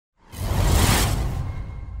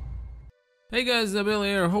Hey guys, Abel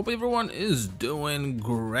here. Hope everyone is doing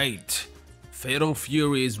great. Fatal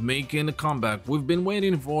Fury is making a comeback we've been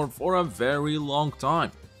waiting for a very long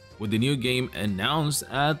time, with the new game announced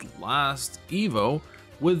at last EVO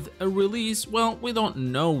with a release. Well, we don't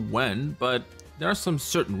know when, but there are some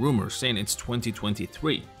certain rumors saying it's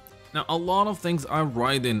 2023. Now, a lot of things are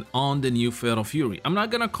riding on the new Fatal Fury. I'm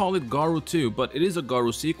not gonna call it Garou 2, but it is a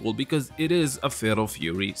Garou sequel because it is a Fatal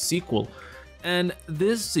Fury sequel. And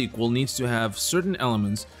this sequel needs to have certain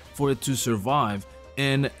elements for it to survive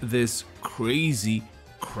in this crazy,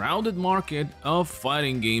 crowded market of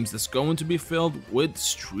fighting games that's going to be filled with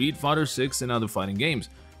Street Fighter 6 and other fighting games.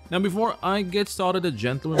 Now, before I get started, a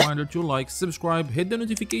gentle reminder to like, subscribe, hit the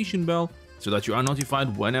notification bell so that you are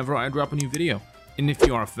notified whenever I drop a new video. And if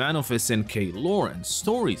you are a fan of SNK lore and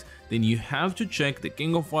stories, then you have to check the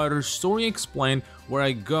King of Fighters Story Explained, where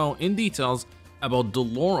I go in details about the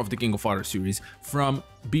lore of the King of Fighters series from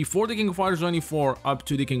before the King of Fighters 94 up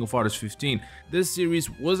to the King of Fighters 15. This series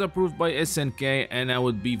was approved by SNK and I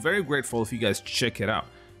would be very grateful if you guys check it out.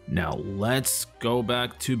 Now let's go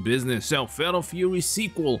back to business. So Fatal Fury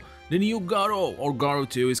sequel, the new Garou or Garou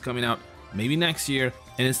 2 is coming out maybe next year,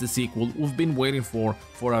 and it's the sequel we've been waiting for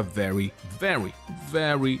a very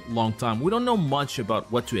long time. We don't know much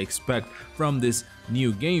about what to expect from this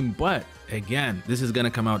new game, but again, this is gonna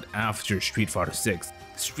come out after Street Fighter 6.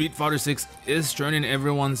 Street Fighter 6 is turning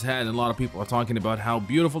everyone's head, and a lot of people are talking about how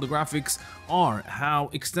beautiful the graphics are, how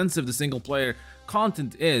extensive the single player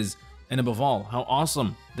content is, and above all, how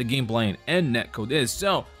awesome the gameplay and netcode is.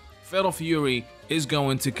 So Fatal Fury is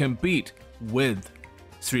going to compete with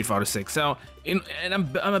Street Fighter 6. So, and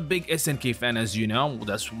I'm a big SNK fan, as you know.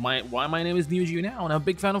 That's why my name is Neogeonow, and I'm a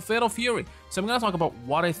big fan of Fatal Fury. So I'm gonna talk about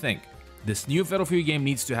what I think this new Fatal Fury game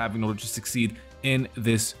needs to have in order to succeed in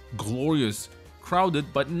this glorious, crowded,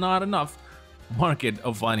 but not enough market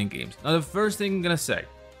of fighting games. Now, the first thing I'm gonna say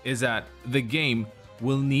is that the game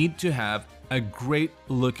will need to have a great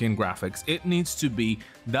looking graphics. It needs to be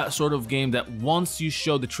that sort of game that once you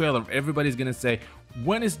show the trailer, everybody's gonna say,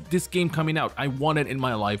 when is this game coming out? I want it in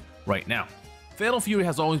my life right now. Fatal Fury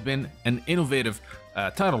has always been an innovative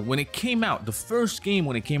title. When it came out, the first game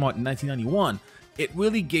when it came out in 1991, it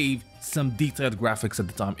really gave some detailed graphics at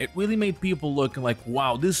the time. It really made people look like,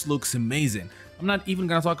 wow, this looks amazing. I'm not even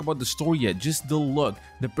gonna talk about the story yet, just the look,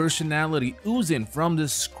 the personality oozing from the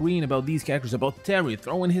screen about these characters, about Terry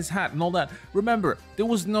throwing his hat and all that. Remember, there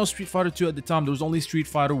was no Street Fighter 2 at the time, there was only Street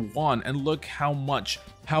Fighter 1, and look how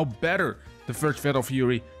better the first Fatal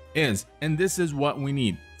Fury is. And this is what we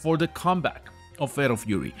need for the comeback of Fatal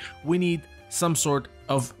Fury. We need some sort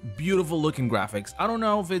of beautiful looking graphics. I don't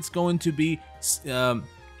know if it's going to be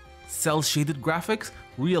cell shaded graphics,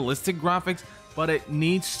 realistic graphics, but it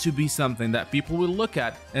needs to be something that people will look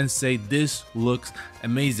at and say, this looks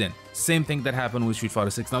amazing. Same thing that happened with Street Fighter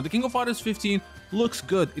 6. Now, the King of Fighters 15 looks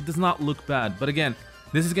good, it does not look bad, but again,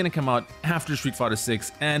 this is gonna come out after Street Fighter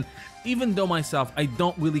 6, and even though myself, I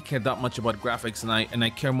don't really care that much about graphics, and I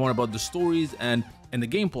care more about the stories and the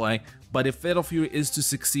gameplay, but if Fatal Fury is to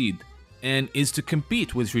succeed and is to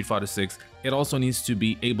compete with Street Fighter 6, it also needs to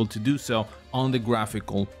be able to do so on the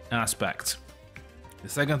graphical aspect. The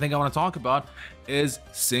second thing I want to talk about is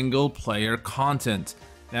single player content.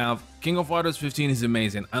 Now, King of Fighters 15 is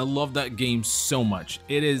amazing. I love that game so much.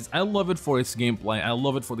 I love it for its gameplay, I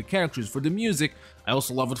love it for the characters, for the music. I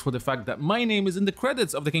also love it for the fact that my name is in the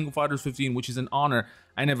credits of the King of Fighters 15, which is an honor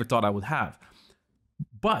I never thought I would have.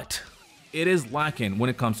 But it is lacking when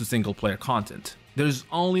it comes to single player content. There's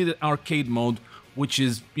only the arcade mode, which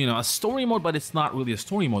is, you know, a story mode, but it's not really a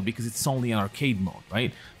story mode because it's only an arcade mode,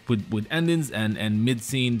 right? With endings and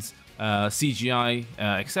mid-scenes, CGI,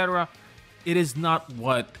 etc. It is not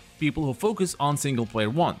what people who focus on single player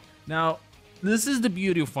want. Now, this is the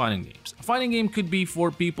beauty of fighting games. A fighting game could be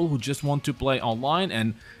for people who just want to play online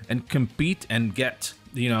and compete and get,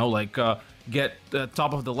 you know, like get the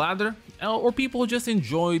top of the ladder, or people who just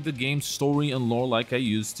enjoy the game's story and lore like I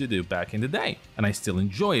used to do back in the day. And I still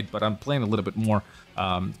enjoy it, but I'm playing a little bit more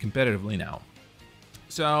competitively now.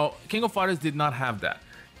 So King of Fighters did not have that.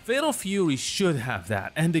 Fatal Fury should have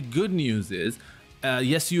that, and the good news is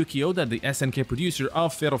Yasuki Oda, the SNK producer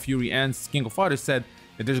of Fatal Fury and King of Fighters, said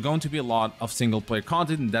that there's going to be a lot of single player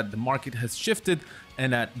content, and that the market has shifted,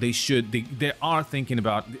 and that they are thinking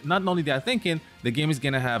about, not only they are thinking, the game is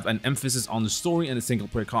going to have an emphasis on the story and the single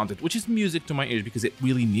player content, which is music to my ears because it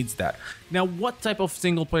really needs that. Now, what type of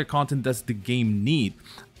single player content does the game need?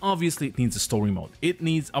 Obviously, it needs a story mode. It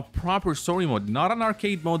needs a proper story mode, not an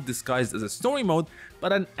arcade mode disguised as a story mode,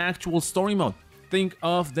 but an actual story mode. Think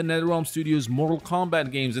of the NetherRealm Studios' Mortal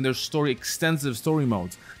Kombat games and their extensive story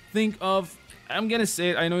modes. Think of I'm gonna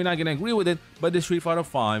say it, I know you're not gonna agree with it, but the Street Fighter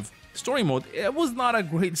V story mode, it was not a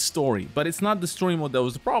great story, but it's not the story mode that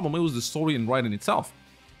was the problem, it was the story and writing itself.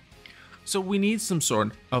 So we need some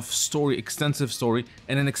sort of story, extensive story,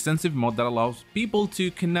 and an extensive mode that allows people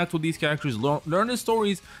to connect with these characters, learn the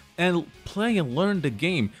stories, and play and learn the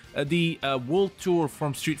game. The World Tour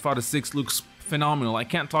from Street Fighter 6 looks phenomenal. I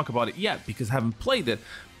can't talk about it yet because I haven't played it,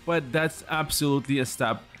 but that's absolutely a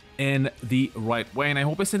step in the right way, and I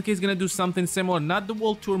hope SNK is gonna do something similar, not the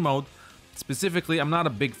World Tour mode specifically. I'm not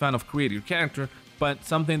a big fan of create your character, but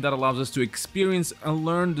something that allows us to experience and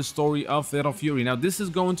learn the story of Fatal Fury. Now, this is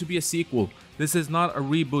going to be a sequel. This is not a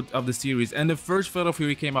reboot of the series, and the first Fatal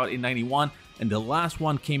Fury came out in '91, and the last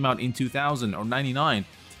one came out in 2000 or '99.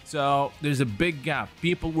 So there's a big gap.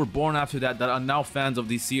 People were born after that are now fans of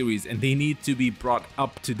this series, and they need to be brought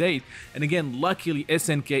up to date. And again, luckily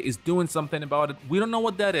SNK is doing something about it. We don't know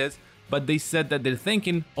what that is, but they said that they're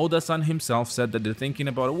thinking, Oda-san himself said that they're thinking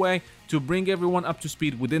about a way to bring everyone up to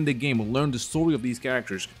speed within the game and learn the story of these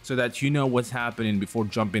characters so that you know what's happening before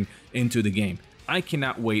jumping into the game. I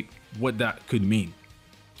cannot wait what that could mean.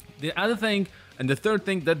 The other thing, and the third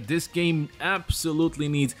thing that this game absolutely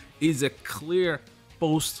needs is a clear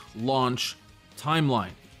post-launch timeline.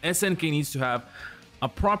 SNK needs to have a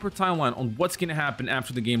proper timeline on what's going to happen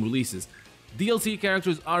after the game releases. DLC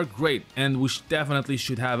characters are great, and we definitely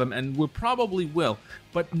should have them, and we probably will,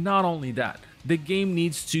 but not only that, the game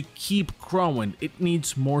needs to keep growing. It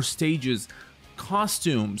needs more stages,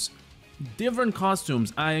 costumes, different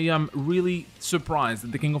costumes. I am really surprised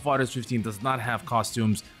that the King of Fighters 15 does not have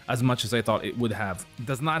costumes as much as I thought it would have. It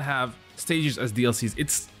does not have stages as DLCs.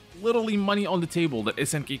 It's literally money on the table that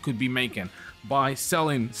SNK could be making by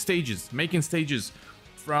selling stages, making stages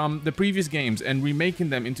from the previous games and remaking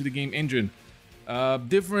them into the game engine.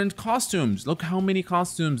 Different costumes. Look how many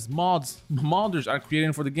costumes modders are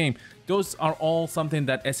creating for the game. Those are all something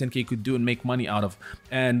that SNK could do and make money out of,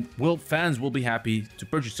 and fans will be happy to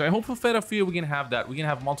purchase. So I hope for Fatal Fury we can have that. We can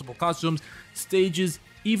have multiple costumes, stages,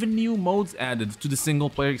 even new modes added to the single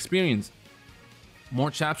player experience.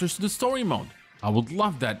 More chapters to the story mode. I would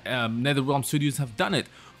love that. NetherRealm Studios have done it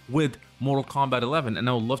with Mortal Kombat 11, and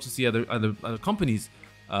I would love to see other companies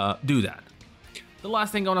do that. The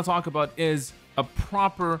last thing I want to talk about is a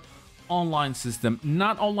proper online system,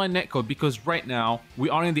 not online netcode, because right now we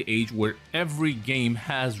are in the age where every game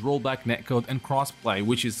has rollback netcode and crossplay,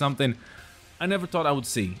 which is something I never thought I would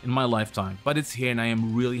see in my lifetime, but it's here and I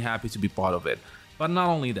am really happy to be part of it. But not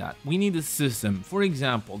only that, we need a system. For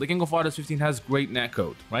example, the King of Fighters 15 has great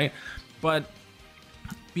netcode, right? But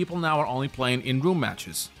people now are only playing in room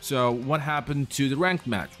matches. So what happened to the ranked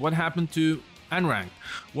match? What happened to unranked?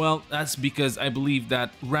 Well, that's because I believe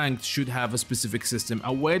that ranked should have a specific system,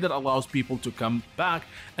 a way that allows people to come back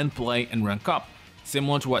and play and rank up.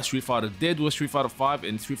 Similar to what Street Fighter did with Street Fighter 5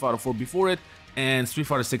 and Street Fighter 4 before it, and Street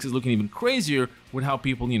Fighter 6 is looking even crazier with how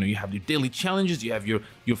people, you have your daily challenges, you have your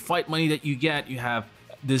fight money that you get, you have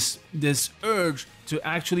this urge to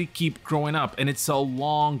actually keep growing up, and it's a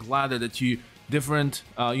long ladder that you different,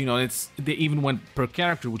 they even went per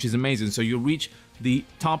character, which is amazing. So you reach the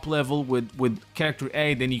top level with character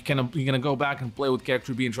A, then you're gonna go back and play with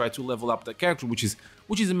character B and try to level up that character, which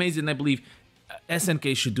is amazing. I believe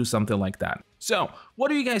SNK should do something like that. So what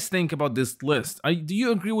do you guys think about this list? Do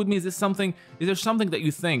you agree with me? Is there something that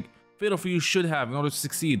you think Fatal Fury should have in order to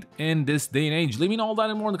succeed in this day and age? Leave me all that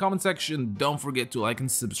and more in the comment section. Don't forget to like and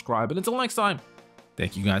subscribe, and until next time,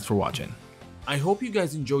 thank you guys for watching. I hope you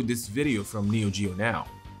guys enjoyed this video from Neogeonow.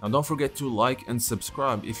 Now don't forget to like and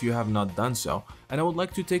subscribe if you have not done so, and I would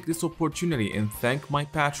like to take this opportunity and thank my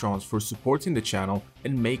patrons for supporting the channel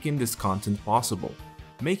and making this content possible.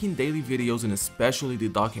 Making daily videos and especially the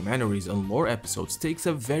documentaries and lore episodes takes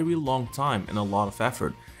a very long time and a lot of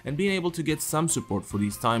effort, and being able to get some support for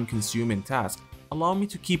these time-consuming tasks allow me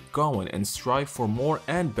to keep going and strive for more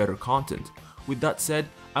and better content. With that said,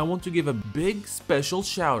 I want to give a big special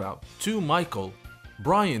shout out to Michael,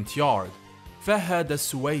 Brian Tiard, Fahad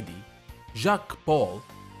Suwaidi, Jacques Paul,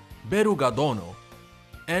 Berugadono,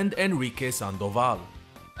 and Enrique Sandoval,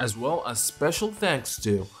 as well as special thanks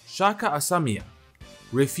to Shaka Asamia,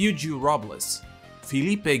 Refugio Robles,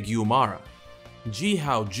 Felipe Guimara,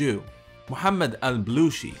 Jihao Ju, Muhammad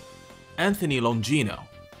Al-Blushi, Anthony Longino,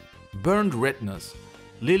 Burned Retinas,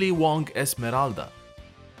 Lily Wong Esmeralda,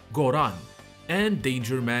 Goran, and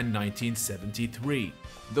Dangerman 1973.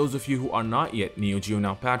 Those of you who are not yet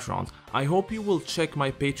Neogeonow patrons, I hope you will check my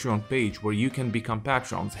Patreon page where you can become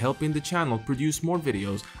patrons, helping the channel produce more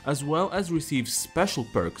videos, as well as receive special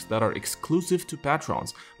perks that are exclusive to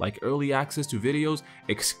patrons, like early access to videos,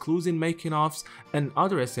 exclusive making-offs, and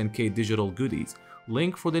other SNK digital goodies.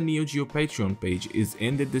 Link for the NeoGeo Patreon page is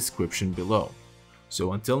in the description below.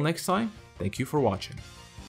 So until next time, thank you for watching.